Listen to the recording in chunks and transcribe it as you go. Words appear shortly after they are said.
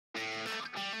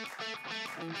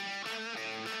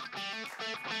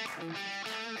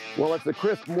Well, it's a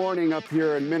crisp morning up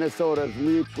here in Minnesota's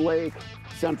Leech Lake,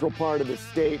 central part of the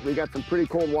state. We got some pretty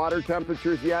cold water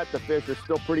temperatures yet. The fish are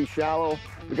still pretty shallow.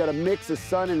 We got a mix of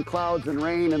sun and clouds and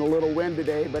rain and a little wind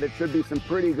today, but it should be some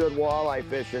pretty good walleye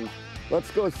fishing.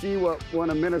 Let's go see what one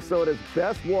of Minnesota's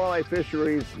best walleye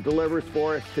fisheries delivers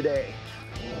for us today.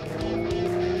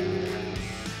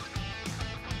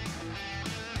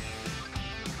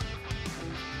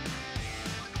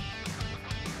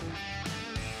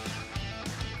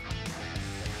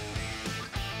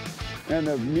 And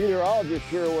the meteorologist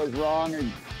sure was wrong. It's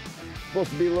supposed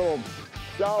to be little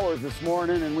showers this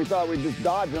morning, and we thought we'd just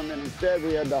dodge them, and instead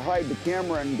we had to hide the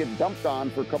camera and get dumped on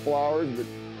for a couple hours. But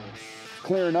it's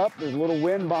clearing up. There's a little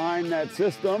wind behind that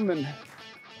system, and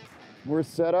we're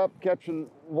set up catching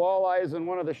walleyes in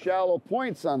one of the shallow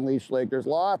points on Leech Lake. There's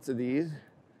lots of these.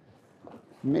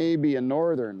 Maybe a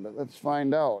northern, but let's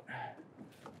find out.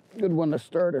 Good one to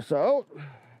start us out.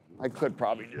 I could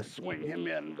probably just swing him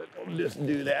in, but we'll just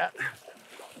do that.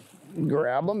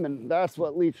 Grab him, and that's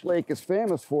what Leech Lake is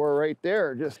famous for right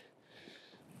there. Just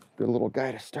good little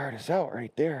guy to start us out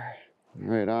right there.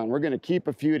 Right on. We're gonna keep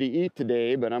a few to eat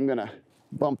today, but I'm gonna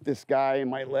bump this guy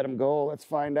and might let him go. Let's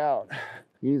find out.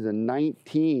 He's a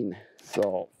 19,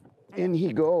 so in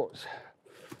he goes.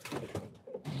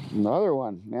 Another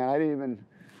one. Man,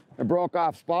 I broke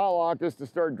off spot lock just to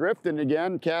start drifting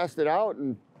again, cast it out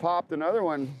and popped another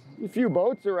one. A few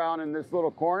boats around in this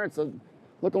little corner. It's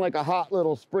looking like a hot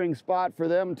little spring spot for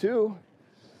them too.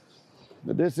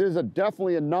 But this is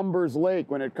definitely a numbers lake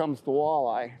when it comes to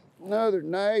walleye. Another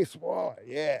nice walleye,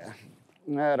 yeah.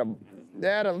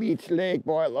 That a Leech Lake,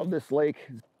 boy, I love this lake.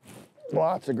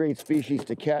 Lots of great species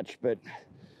to catch, but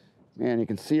man, you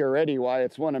can see already why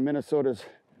it's one of Minnesota's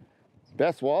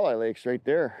best walleye lakes right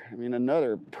there. I mean,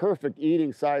 another perfect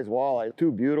eating size walleye.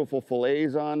 Two beautiful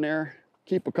fillets on there.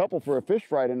 Keep a couple for a fish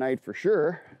fry tonight for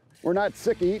sure. We're not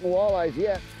sick of eating walleyes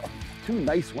yet. Two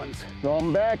nice ones. So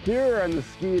I'm back here on the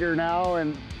Skeeter now,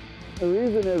 and the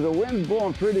reason is the wind's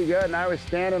blowing pretty good, and I was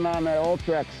standing on that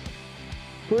Ultrex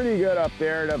pretty good up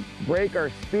there to break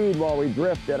our speed while we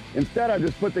drifted. Instead, I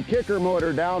just put the kicker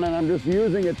motor down, and I'm just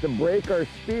using it to break our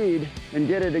speed and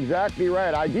get it exactly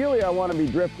right. Ideally, I want to be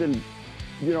drifting,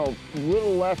 you know, a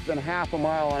little less than half a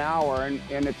mile an hour,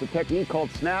 and it's a technique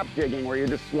called snap jigging, where you're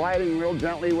just sliding real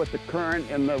gently with the current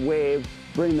and the waves,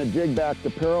 bring the jig back to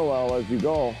parallel as you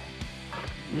go.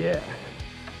 Yeah,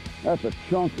 that's a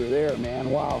chunker there, man.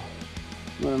 Wow,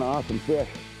 what an awesome fish.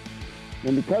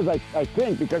 And because I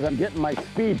think because I'm getting my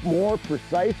speed more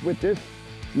precise with this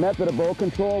method of bow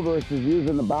control versus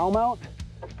using the bow mount,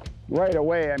 right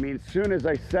away, I mean, as soon as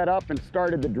I set up and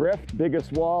started the drift,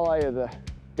 biggest walleye of the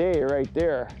day right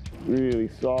there. Really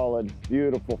solid,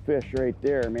 beautiful fish right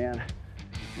there, man.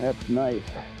 That's nice.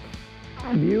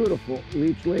 Beautiful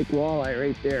Leech Lake walleye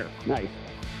right there. Nice.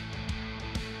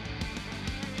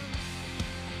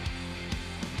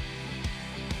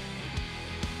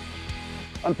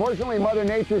 Unfortunately, Mother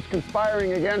Nature's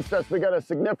conspiring against us. We got a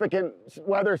significant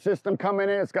weather system coming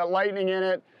in. It's got lightning in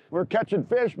it. We're catching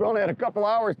fish. We only had a couple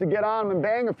hours to get on them and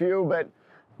bang a few, but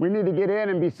we need to get in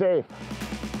and be safe.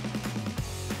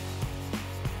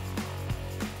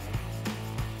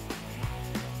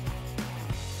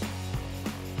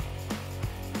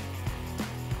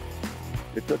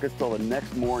 It took us till the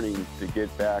next morning to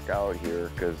get back out here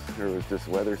because there was this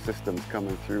weather systems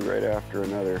coming through right after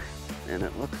another. And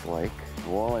it looks like the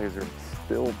walleyes are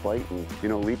still biting. You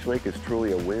know, Leech Lake is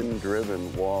truly a wind-driven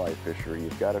walleye fishery.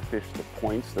 You've got to fish the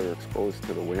points that are exposed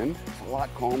to the wind. It's a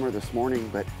lot calmer this morning,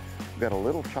 but we've got a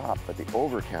little chop, but the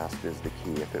overcast is the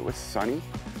key. If it was sunny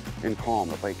and calm,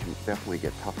 the bite can definitely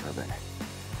get tougher, but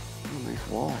oh, nice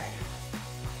walleye.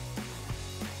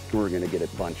 We're gonna get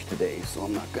it bunched today, so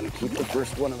I'm not gonna keep the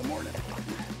first one of the morning.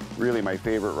 Really my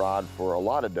favorite rod for a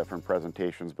lot of different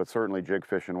presentations, but certainly jig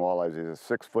fishing walleyes is a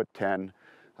 6'10",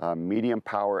 medium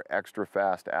power, extra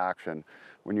fast action.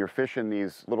 When you're fishing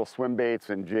these little swim baits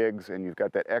and jigs and you've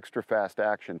got that extra fast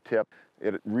action tip,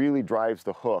 it really drives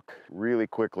the hook really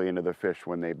quickly into the fish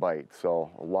when they bite.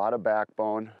 So a lot of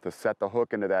backbone to set the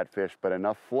hook into that fish, but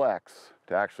enough flex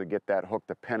to actually get that hook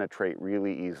to penetrate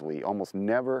really easily. Almost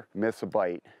never miss a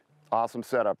bite. Awesome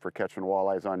setup for catching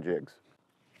walleyes on jigs.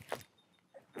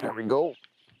 There we go.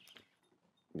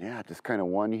 Yeah, just kind of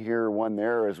one here, one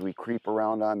there as we creep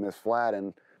around on this flat,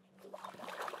 and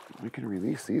we can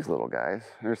release these little guys.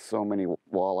 There's so many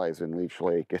walleyes in Leech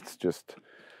Lake. It's just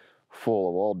full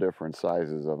of all different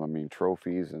sizes of, I mean,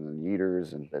 trophies and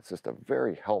eaters, and it's just a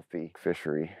very healthy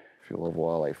fishery. If you love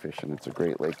walleye fishing, it's a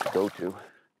great lake to go to. You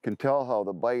can tell how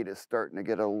the bite is starting to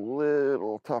get a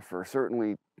little tougher.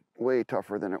 Certainly way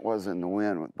tougher than it was in the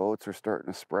wind. Boats are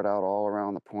starting to spread out all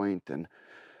around the point and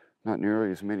not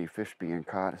nearly as many fish being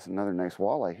caught. It's another nice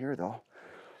walleye here though.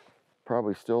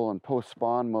 Probably still in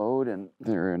post-spawn mode, and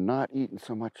they're not eating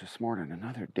so much this morning.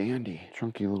 Another dandy,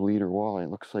 chunky little eater walleye.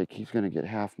 Looks like he's gonna get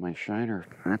half my shiner.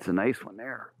 That's a nice one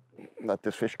there. Let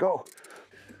this fish go.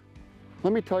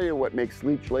 Let me tell you what makes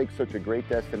Leech Lake such a great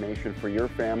destination for your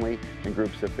family and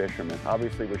groups of fishermen.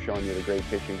 Obviously, we're showing you the great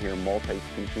fishing here,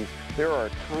 multi-species. There are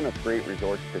a ton of great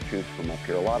resorts to choose from up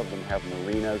here. A lot of them have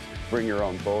marinas, bring your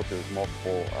own boat. There's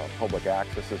multiple public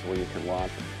accesses where you can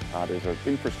launch. There's an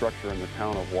infrastructure in the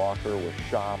town of Walker with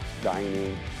shops,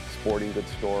 dining, sporting goods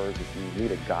stores. If you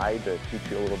need a guide to teach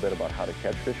you a little bit about how to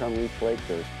catch fish on Leech Lake,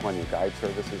 there's plenty of guide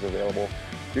services available.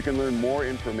 You can learn more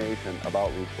information about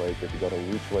Leech Lake if you go to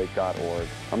leechlake.org.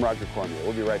 I'm Roger Cormier.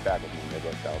 We'll be right back with more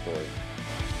Midwest Outdoors.